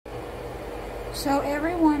So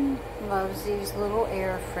everyone loves these little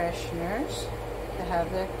air fresheners that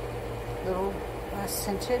have the little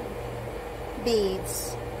scented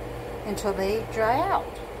beads until they dry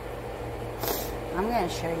out. I'm going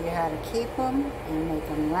to show you how to keep them and make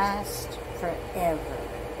them last forever.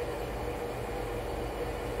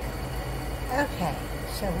 Okay,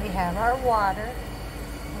 so we have our water,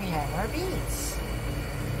 we have our beads.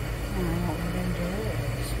 And what we're going to do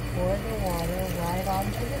is pour the water right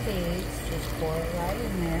onto the beads. Just pour it right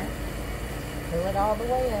in there. Fill it all the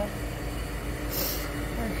way up.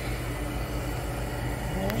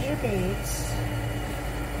 There's your beads.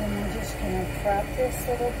 And we're just going to prop this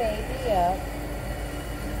little baby up.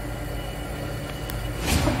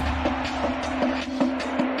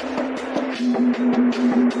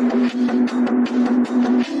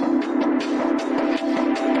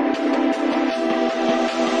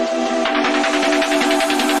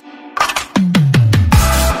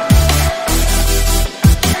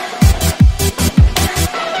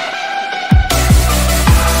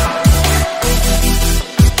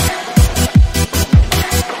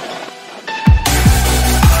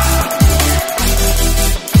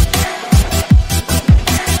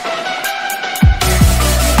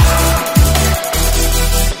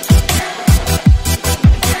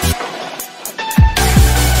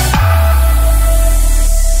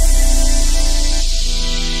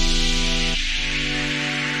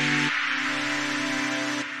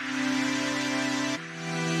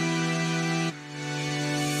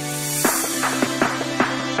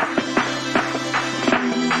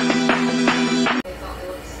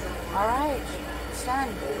 Alright, it's done.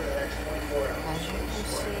 As you can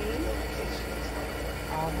see,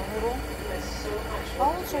 all the little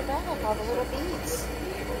balls are back, all the little beads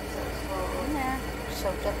in there.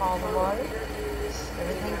 Soaked up all the water.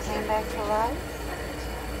 Everything came back to life.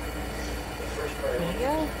 There you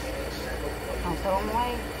go. Don't throw them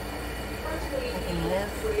away. They can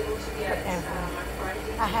live forever.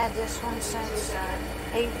 I had this one since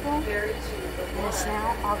April, and it's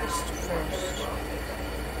now August 1st.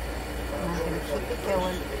 And I'm going to keep it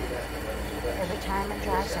going every time it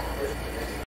dries out.